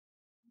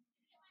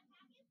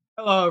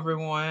Hello,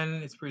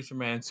 everyone. It's Preacher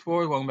Man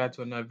Sports. Welcome back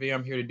to another video.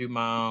 I'm here to do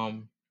my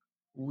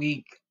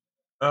week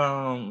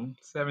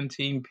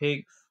 17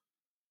 picks.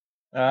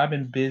 I've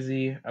been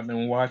busy. I've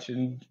been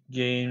watching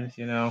games.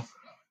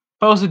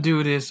 Supposed to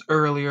do this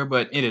earlier,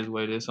 but it is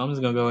what it is. So I'm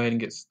just gonna go ahead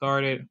and get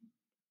started.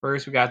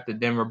 First, we got the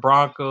Denver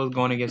Broncos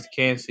going against the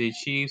Kansas City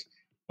Chiefs.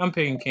 I'm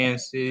picking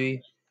Kansas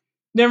City.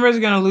 Denver's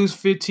gonna lose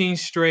 15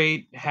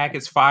 straight.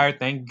 Hackett's fired,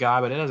 thank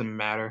God, but it doesn't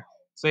matter.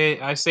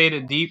 I say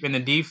the deep in the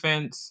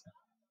defense.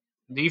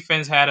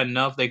 Defense had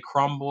enough. They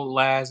crumbled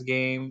last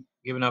game,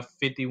 giving up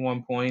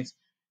 51 points.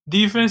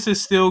 Defense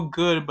is still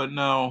good, but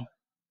no.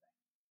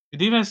 The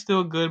defense is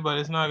still good, but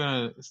it's not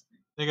gonna.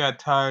 They got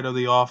tired of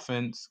the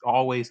offense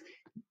always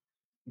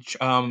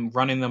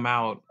running them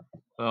out.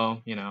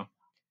 So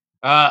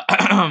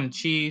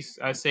Chiefs.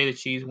 I say the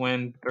Chiefs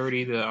win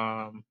 30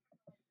 to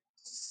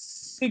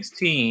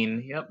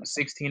 16. Yep,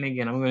 16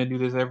 again. I'm gonna do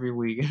this every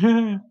week.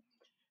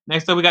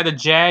 Next up, we got the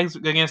Jags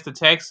against the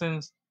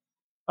Texans.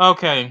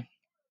 Okay,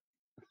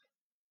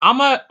 I'm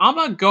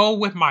gonna go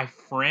with my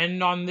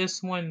friend on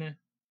this one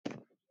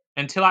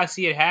until I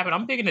see it happen.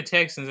 I'm picking the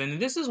Texans, and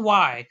this is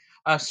why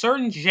a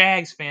certain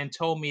Jags fan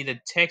told me the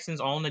Texans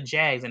own the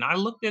Jags, and I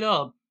looked it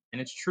up,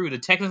 and it's true. The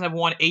Texans have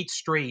won 8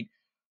 straight.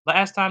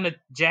 Last time the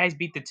Jags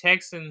beat the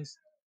Texans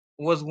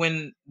was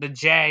when the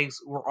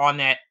Jags were on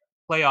that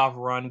playoff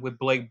run with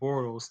Blake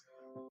Bortles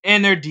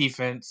and their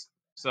defense.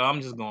 So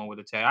I'm just going with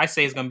the Texans. I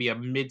say it's gonna be a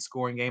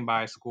mid-scoring game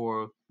by a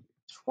score of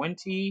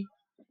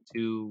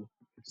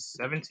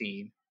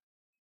 20-17.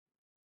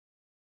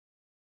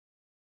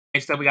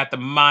 Next up, we got the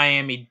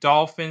Miami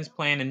Dolphins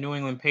playing the New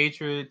England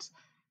Patriots.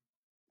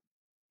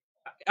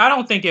 I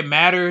don't think it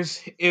matters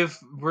I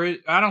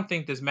don't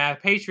think this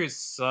matters. Patriots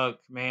suck,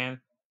 man.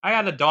 I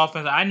got the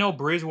Dolphins. I know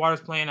Bridgewater's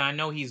playing. I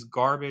know he's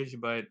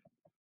garbage, but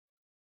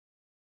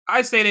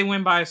I say they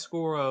win by a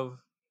score of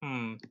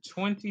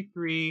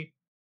 23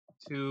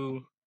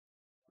 to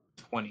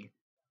 20.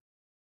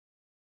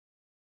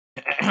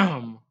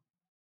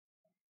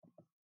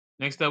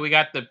 Next up, we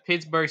got the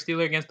Pittsburgh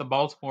Steelers against the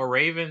Baltimore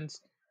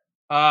Ravens.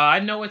 I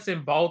know it's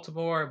in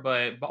Baltimore,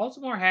 but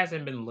Baltimore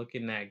hasn't been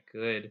looking that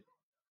good.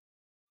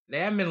 They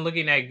haven't been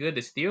looking that good.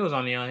 The Steelers,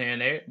 on the other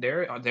hand,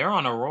 they're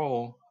on a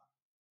roll.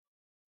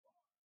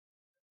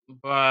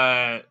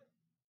 But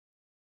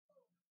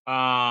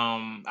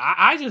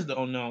I just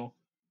don't know.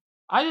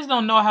 I just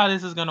don't know how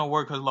this is gonna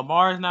work because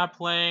Lamar is not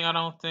playing. I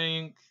don't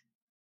think.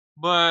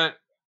 But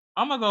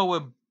I'm gonna go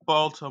with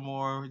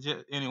Baltimore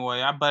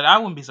anyway. But I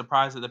wouldn't be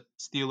surprised if the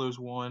Steelers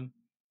won.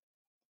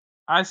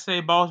 I say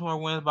Baltimore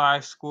wins by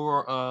a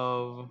score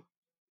of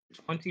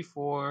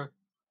 24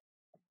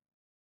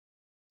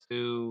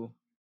 to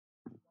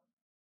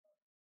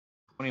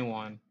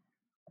 21.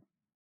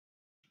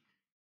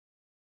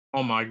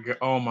 Oh my god!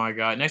 Oh my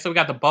god! Next up, we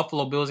got the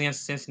Buffalo Bills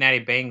against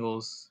Cincinnati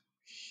Bengals.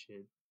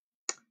 Shit.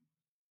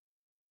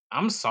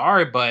 I'm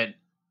sorry, but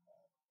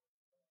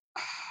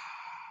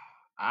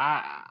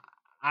I,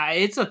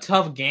 it's a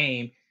tough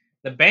game.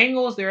 The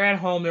Bengals, they're at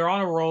home, they're on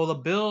a roll. The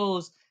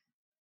Bills,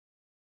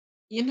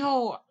 you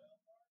know,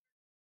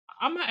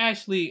 I'm gonna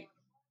actually,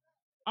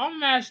 I'm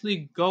gonna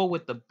actually go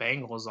with the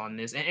Bengals on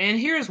this, and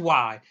here's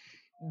why.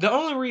 The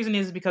only reason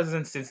is because it's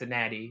in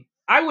Cincinnati.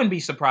 I wouldn't be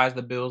surprised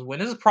the Bills win.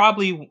 This is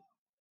probably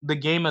the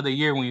game of the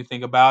year when you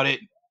think about it.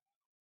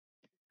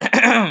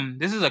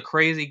 This is a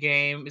crazy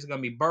game. It's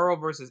gonna be Burrow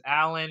versus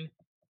Allen,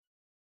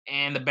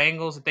 and the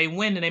Bengals. If they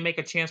win, then they make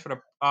a chance for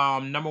the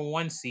number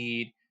 1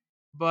 seed.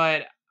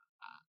 But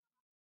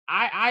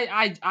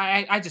I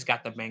just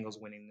got the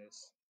Bengals winning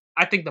this.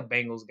 I think the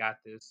Bengals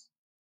got this.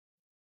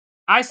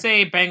 I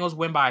say Bengals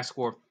win by a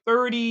score of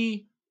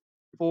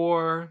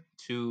 34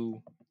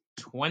 to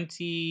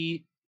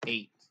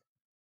 28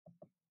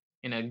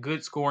 in a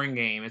good scoring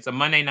game. It's a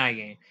Monday night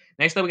game.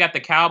 Next up, we got the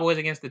Cowboys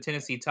against the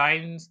Tennessee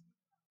Titans.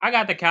 I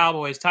got the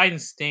Cowboys.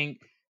 Titans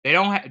stink. They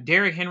don't have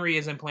Derrick Henry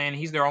isn't playing.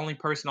 He's their only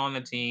person on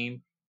the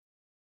team.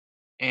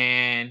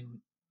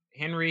 And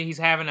Henry, he's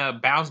having a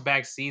bounce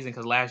back season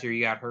because last year he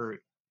got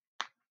hurt.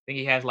 I think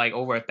he has like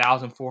over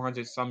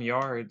 1,400 some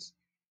yards.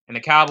 And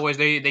the Cowboys,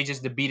 they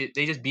just beat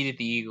the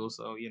Eagles.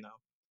 So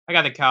I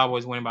got the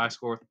Cowboys winning by a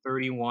score of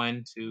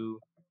 31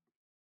 to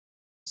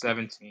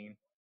 17.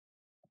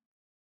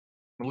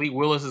 Malik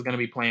Willis is going to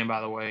be playing,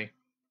 by the way.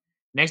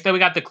 Next up, we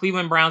got the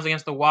Cleveland Browns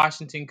against the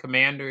Washington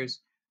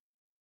Commanders.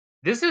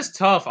 This is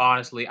tough,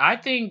 honestly. I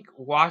think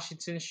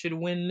Washington should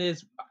win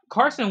this.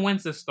 Carson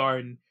Wentz is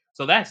starting,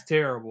 so that's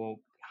terrible.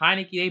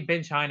 Heineke, they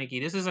bench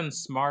Heineke. This isn't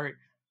smart.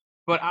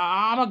 But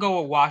I'm gonna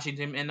go with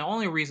Washington, and the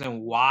only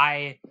reason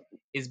why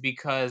is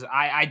because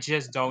I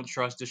just don't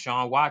trust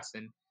Deshaun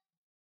Watson.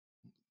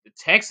 The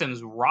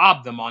Texans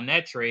robbed them on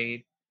that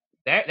trade.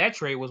 That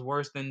trade was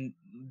worse than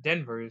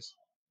Denver's.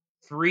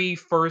 3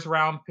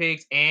 first-round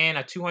picks and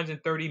a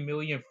 230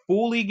 million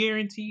fully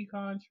guaranteed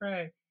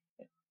contract.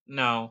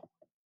 No,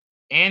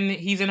 and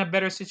he's in a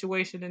better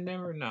situation than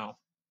Denver. No,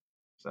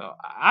 so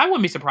I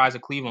wouldn't be surprised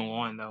if Cleveland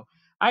won though.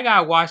 I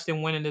got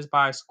Washington winning this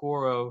by a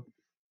score of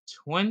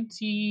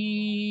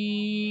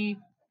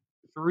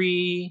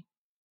 23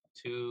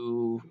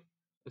 to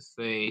Let's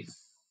say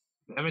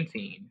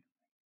 17.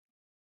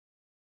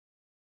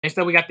 Next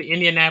up, we got the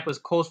Indianapolis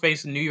Colts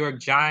facing New York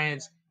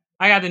Giants.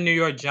 I got the New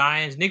York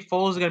Giants. Nick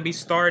Foles is going to be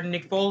starting.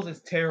 Nick Foles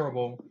is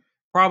terrible.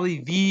 Probably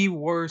the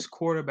worst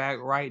quarterback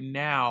right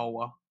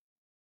now.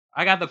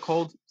 I got the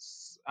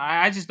Colts.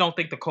 I just don't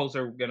think the Colts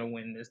are going to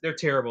win this. They're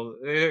terrible.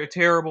 They're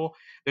terrible.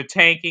 They're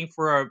tanking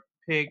for a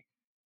pick.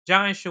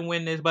 Giants should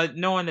win this, but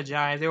knowing the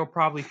Giants, they will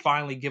probably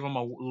finally give them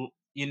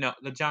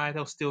the Giants,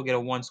 they'll still get a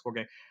one score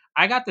game.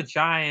 I got the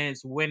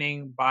Giants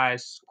winning by a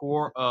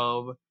score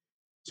of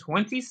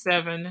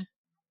 27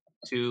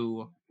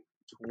 to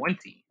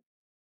 20.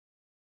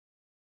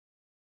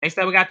 Next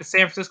up, we got the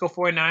San Francisco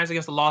 49ers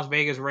against the Las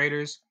Vegas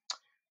Raiders.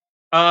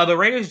 The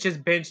Raiders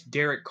just benched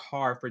Derek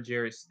Carr for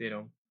Jarrett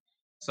Stidham.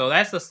 So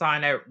that's a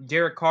sign that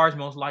Derek Carr is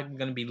most likely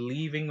going to be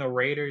leaving the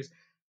Raiders.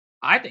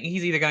 I think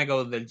he's either going to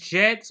go to the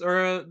Jets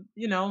or,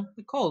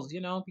 the Colts,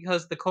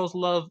 because the Colts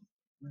love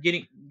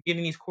getting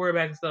these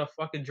quarterbacks instead of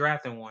fucking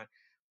drafting one.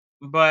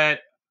 But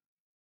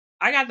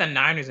I got the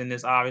Niners in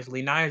this,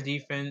 obviously. Niners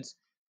defense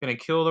going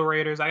to kill the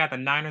Raiders. I got the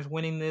Niners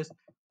winning this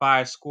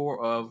by a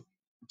score of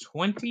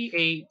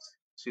 28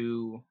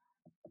 to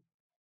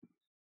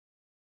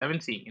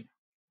 17.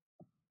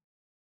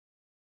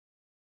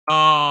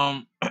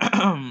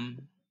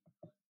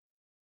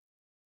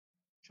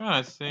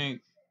 Trying to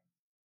think.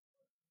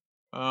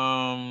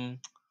 Um,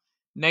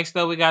 Next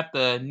up, we got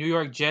the New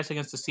York Jets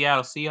against the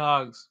Seattle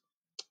Seahawks.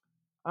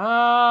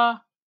 Uh,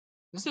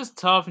 this is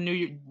tough.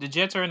 The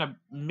Jets are in a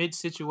mid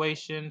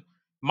situation.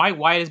 Mike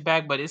White is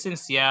back, but it's in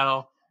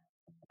Seattle.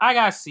 I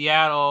got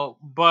Seattle,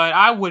 but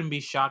I wouldn't be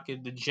shocked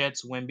if the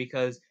Jets win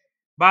because,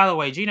 by the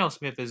way, Geno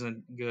Smith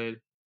isn't good.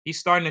 He's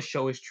starting to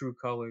show his true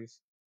colors.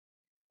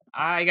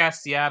 I got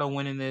Seattle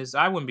winning this.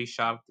 I wouldn't be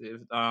shocked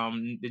if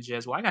the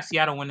Jets. Well, I got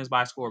Seattle winning this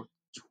by a score of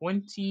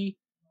 20.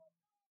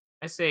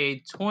 I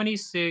say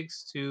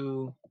 26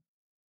 to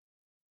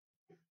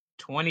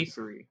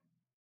 23.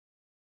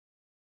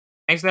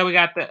 Next up, we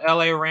got the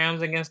LA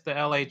Rams against the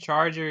LA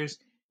Chargers.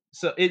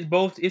 So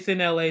it's in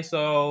LA,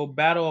 so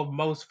battle of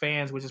most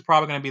fans, which is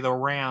probably going to be the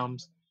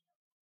Rams.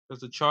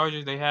 Because the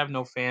Chargers, they have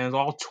no fans.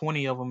 All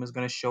 20 of them is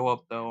going to show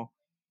up, though.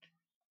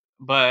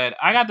 But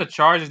I got the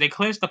Chargers. They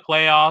clinched the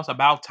playoffs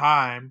about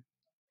time.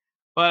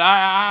 But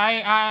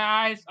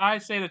I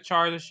say the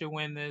Chargers should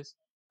win this.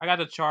 I got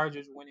the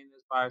Chargers winning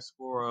this by a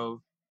score of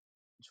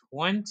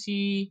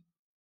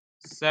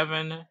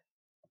 27 to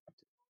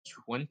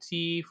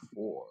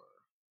 24.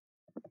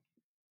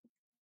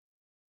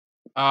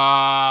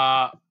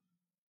 Uh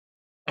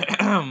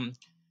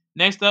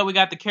Next up, we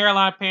got the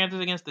Carolina Panthers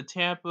against the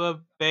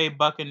Tampa Bay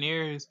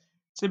Buccaneers.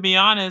 To be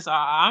honest,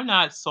 I'm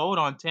not sold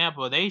on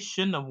Tampa. They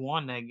shouldn't have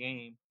won that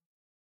game.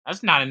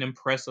 That's not an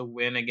impressive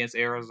win against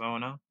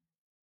Arizona.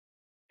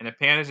 And the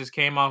Panthers just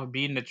came off of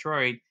beating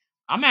Detroit.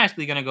 I'm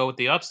actually gonna go with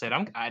the upset.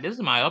 This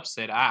is my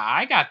upset.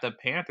 I got the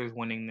Panthers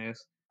winning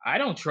this. I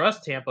don't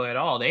trust Tampa at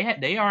all.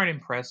 They aren't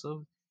impressive.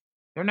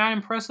 They're not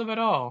impressive at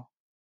all.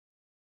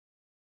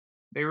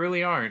 They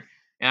really aren't.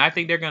 And I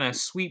think they're gonna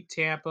sweep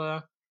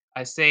Tampa.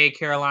 I say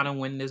Carolina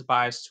win this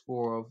by a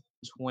score of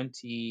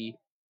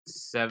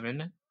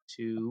 27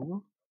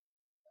 to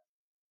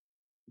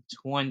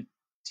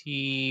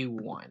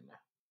 21.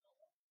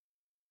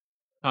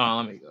 Hold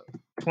on, let me go.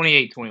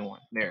 28-21.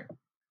 There.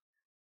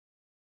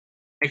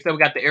 Next up, we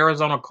got the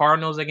Arizona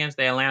Cardinals against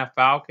the Atlanta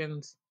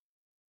Falcons.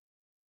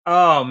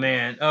 Oh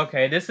man.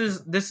 Okay, this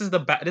is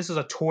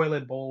a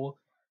toilet bowl.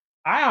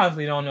 I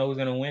honestly don't know who's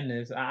gonna win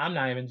this. I'm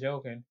not even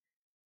joking.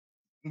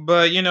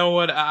 But you know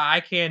what? I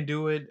can't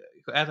do it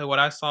after what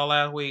I saw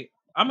last week.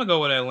 I'm gonna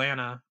go with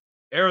Atlanta.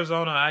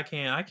 Arizona, I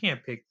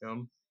can't pick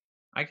them.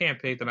 I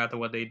can't pick them after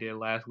what they did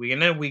last week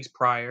and then weeks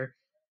prior.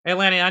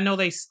 Atlanta, I know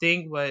they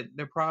stink, but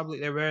they're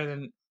better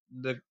than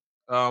the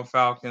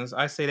Falcons.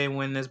 I say they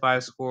win this by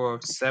a score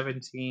of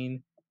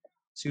 17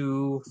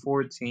 to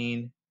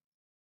 14.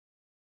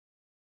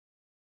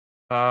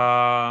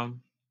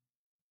 Um,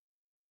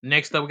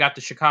 Next up, we got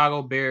the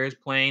Chicago Bears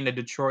playing the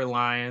Detroit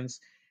Lions.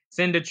 It's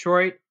in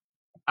Detroit.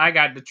 I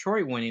got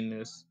Detroit winning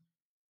this.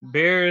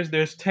 Bears,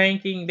 there's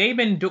tanking. They've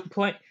been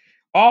playing.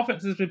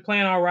 Offense has been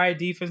playing all right.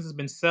 Defense has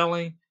been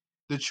selling.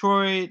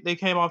 Detroit, they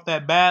came off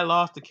that bad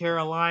loss to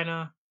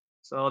Carolina,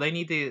 so they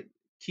need to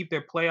keep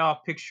their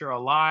playoff picture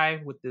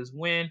alive with this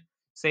win.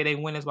 Say they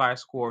win this by a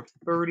score of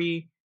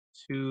 30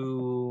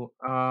 to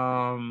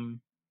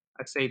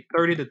I'd say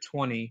 30 to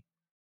 20.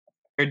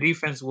 Their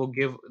defense will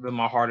give them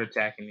a heart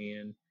attack in the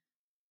end.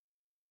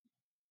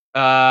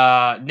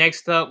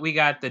 Next up, we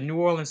got the New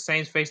Orleans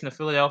Saints facing the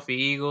Philadelphia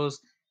Eagles.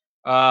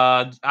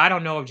 I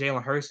don't know if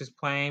Jalen Hurts is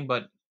playing,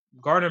 but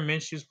Gardner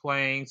Minshew's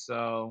playing,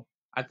 so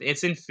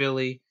it's in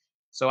Philly.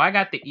 So I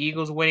got the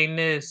Eagles winning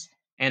this,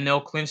 and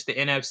they'll clinch the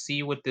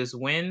NFC with this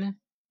win.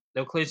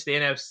 They'll clinch the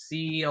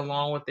NFC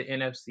along with the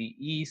NFC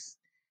East,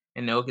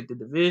 and they'll get the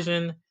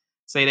division.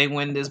 Say they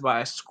win this by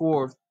a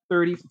score of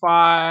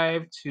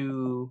 35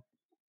 to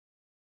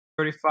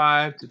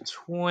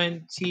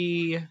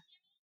 20.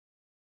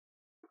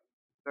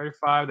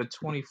 35 to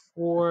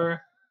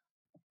 24.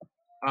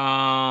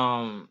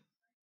 Um,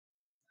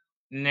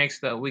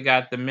 Next up, we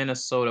got the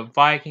Minnesota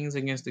Vikings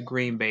against the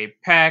Green Bay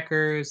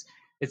Packers.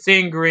 It's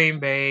in Green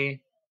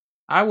Bay.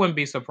 I wouldn't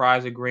be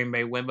surprised if Green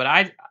Bay win, but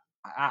I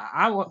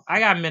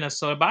got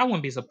Minnesota, but I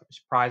wouldn't be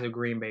surprised if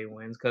Green Bay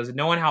wins because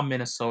knowing how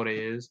Minnesota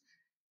is,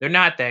 they're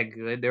not that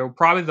good. They're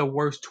probably the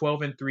worst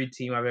 12-3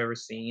 team I've ever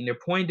seen. Their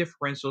point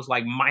differential is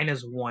like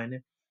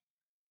 -1,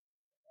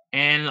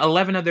 and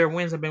 11 of their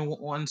wins have been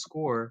one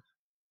score.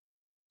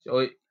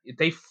 So if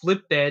they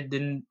flip that,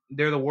 then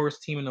they're the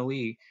worst team in the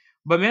league.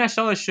 But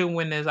Minnesota should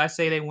win this. I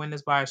say they win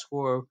this by a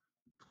score of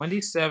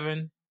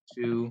 27-17.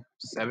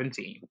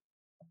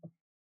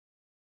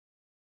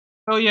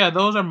 So yeah,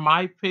 those are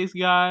my picks,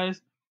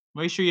 guys.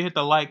 Make sure you hit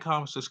the like,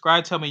 comment,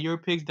 subscribe. Tell me your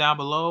picks down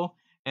below,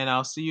 and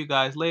I'll see you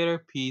guys later.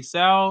 Peace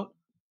out,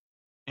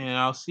 and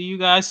I'll see you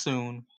guys soon.